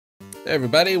Hey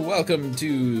everybody, welcome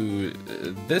to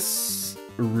this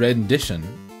rendition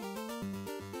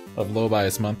of Low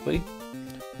Bias Monthly.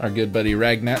 Our good buddy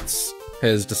Ragnats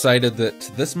has decided that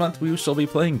this month we shall be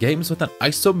playing games with an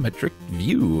isometric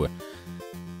view.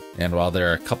 And while there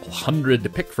are a couple hundred to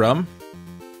pick from,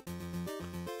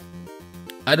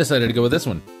 I decided to go with this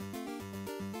one.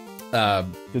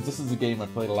 Because this is a game I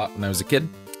played a lot when I was a kid.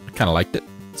 I kind of liked it.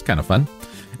 It's kind of fun.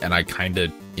 And I kind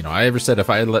of, I ever said if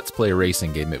I had let's play a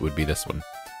racing game, it would be this one.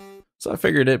 So I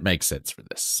figured it makes sense for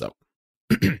this. So,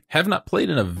 have not played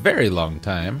in a very long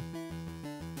time.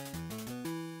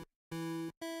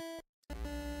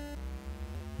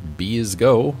 B is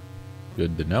go.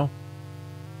 Good to know.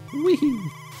 Wee.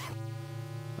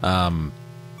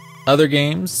 Other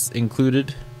games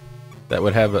included that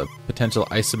would have a potential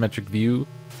isometric view.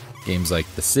 Games like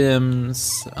The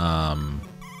Sims,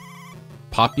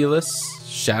 Populous,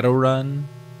 Shadowrun.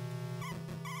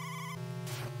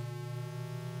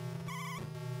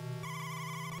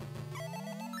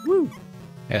 Woo!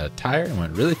 Had a tire and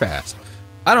went really fast.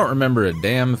 I don't remember a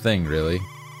damn thing, really,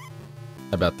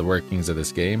 about the workings of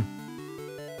this game.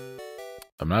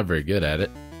 I'm not very good at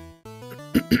it.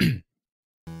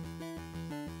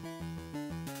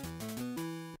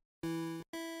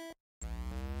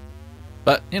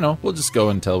 But, we'll just go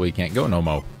until we can't go no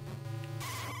more.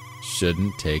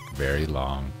 Shouldn't take very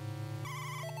long.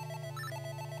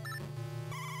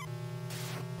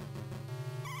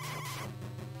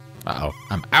 Uh-oh,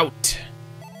 I'm out!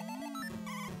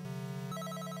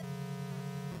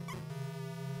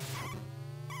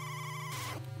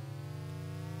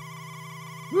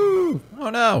 Woo! Oh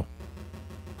no!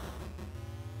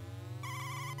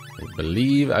 I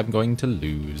believe I'm going to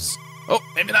lose. Oh,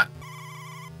 maybe not!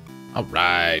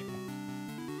 Alright.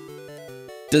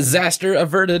 Disaster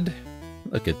averted.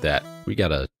 Look at that. We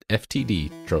got a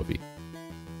FTD trophy.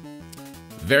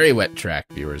 Very wet track,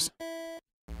 viewers.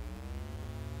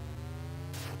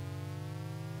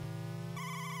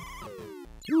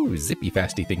 Ooh, zippy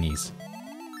fasty thingies.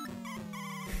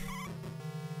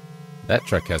 That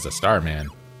truck has a Starman.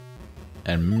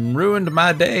 And ruined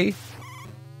my day.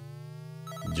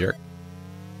 Jerk.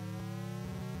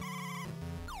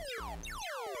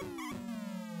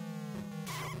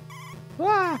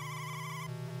 Ah.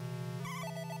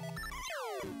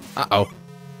 Uh-oh.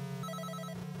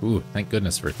 Ooh, thank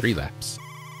goodness for 3 laps.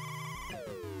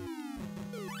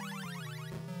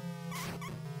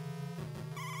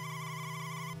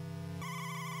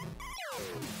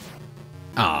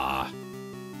 Ah.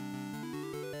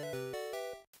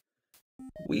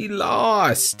 We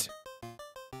lost.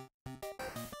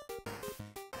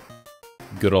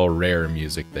 Good old rare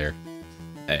music there.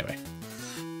 Anyway.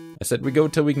 I said we go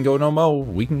till we can go no more.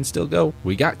 We can still go.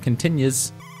 We got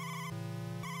continues.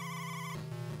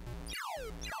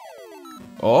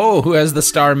 Oh, who has the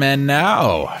Starman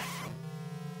now?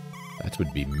 That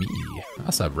would be me. I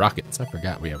also have rockets. I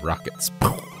forgot we have rockets.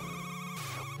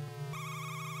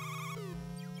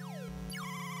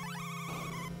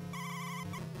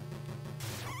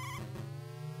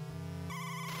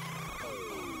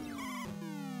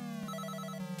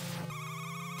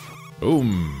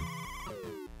 Boom.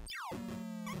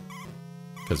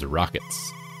 Because of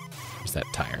rockets. Where's that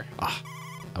tire? Ah,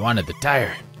 I wanted the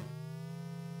tire.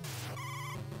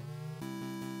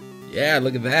 Yeah,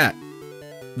 look at that.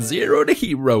 0 to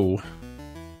hero.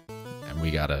 And we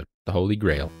got the Holy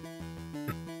Grail.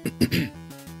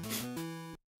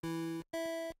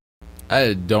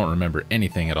 I don't remember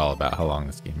anything at all about how long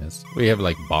this game is. We have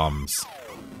like bombs.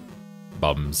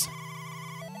 Bums.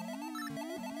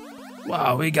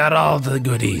 Wow, we got all the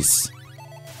goodies.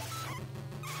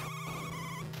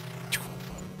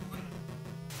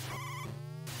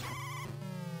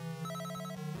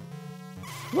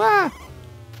 Wah!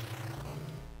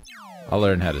 I'll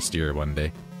learn how to steer one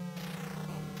day.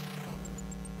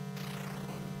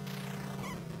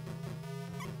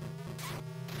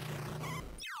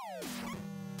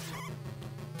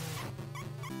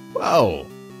 Whoa!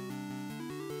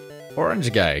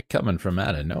 Orange guy coming from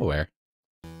out of nowhere.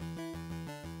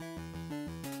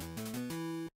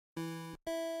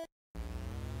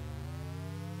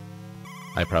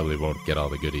 I probably won't get all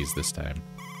the goodies this time.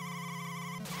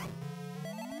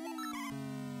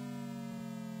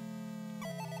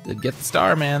 Did get the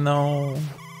Starman though.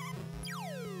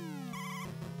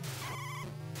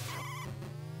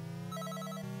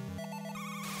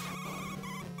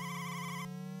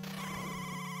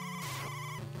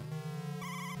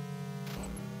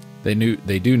 They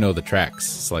do know the tracks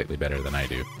slightly better than I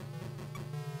do.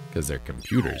 Because they're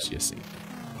computers, you see.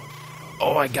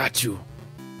 Oh, I got you.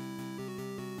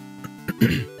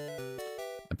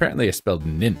 Apparently I spelled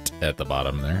nint at the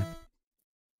bottom there.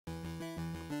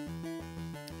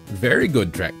 Very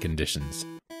good track conditions.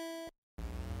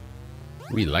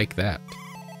 We like that.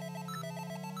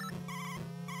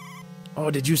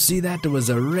 Oh, did you see that? There was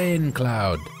a rain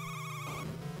cloud.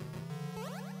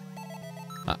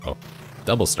 Uh-oh.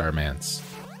 Double Starmans.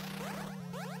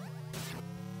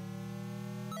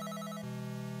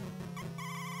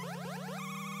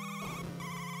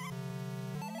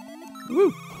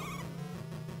 Woo!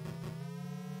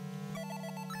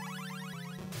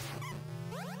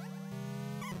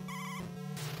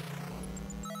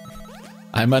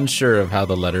 I'm unsure of how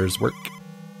the letters work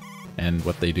and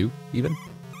what they do, even.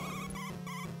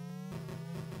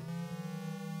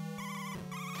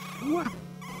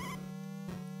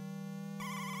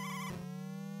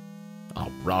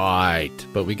 Alright,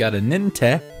 but we got a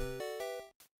Ninte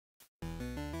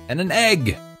and an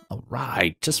egg.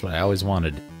 Alright, just what I always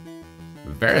wanted.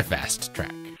 Very fast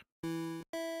track.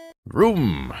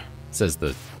 Vroom, says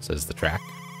the track.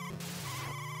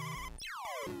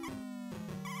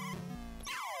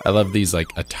 I love these like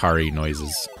Atari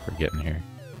noises we're getting here.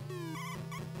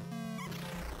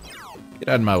 Get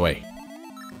out of my way.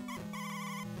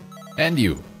 And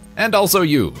you. And also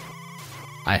you.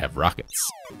 I have rockets.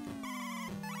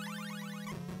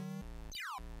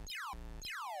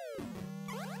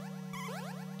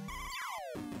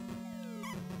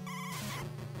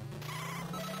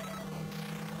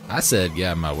 I said, get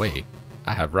out of my way.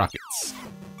 I have rockets.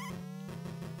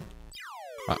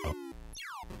 Uh-oh.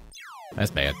 That's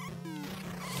bad.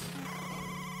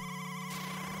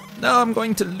 No, I'm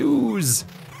going to lose.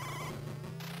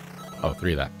 Oh,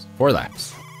 3 laps. 4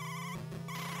 laps.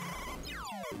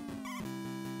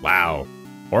 Wow.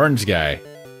 Orange guy.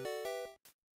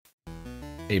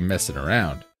 Hey, messing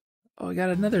around. Oh, I got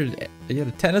another. I got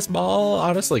a tennis ball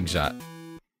on a slingshot.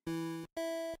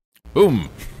 Boom.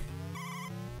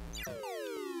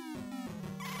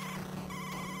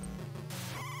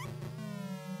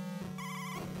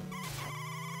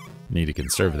 Need to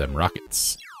conserve them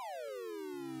rockets.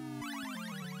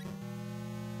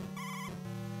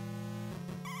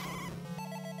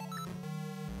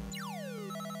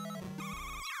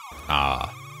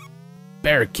 Ah.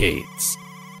 Barricades.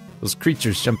 Those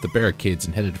creatures jumped the barricades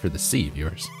and headed for the sea,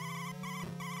 viewers.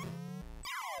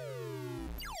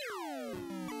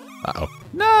 Uh-oh.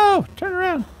 No! Turn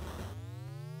around!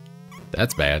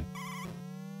 That's bad.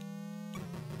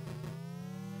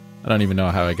 I don't even know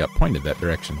how I got pointed that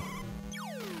direction.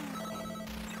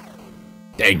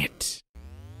 Dang it!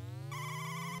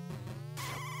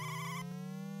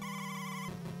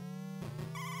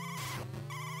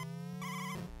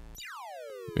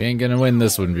 We ain't gonna win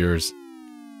this one, viewers.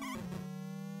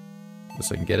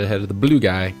 Unless I can get ahead of the blue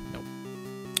guy. Nope.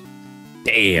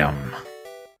 Damn!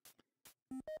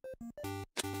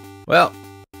 Well.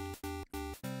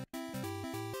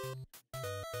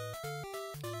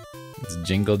 It's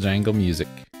jingle jangle music.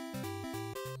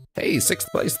 Hey, 6th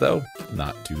place though.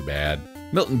 Not too bad.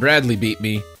 Milton Bradley beat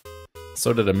me.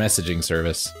 So did a messaging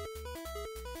service.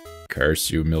 Curse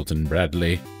you, Milton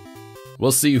Bradley.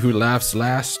 We'll see who laughs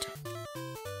last.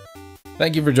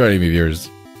 Thank you for joining me, viewers.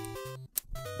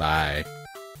 Bye.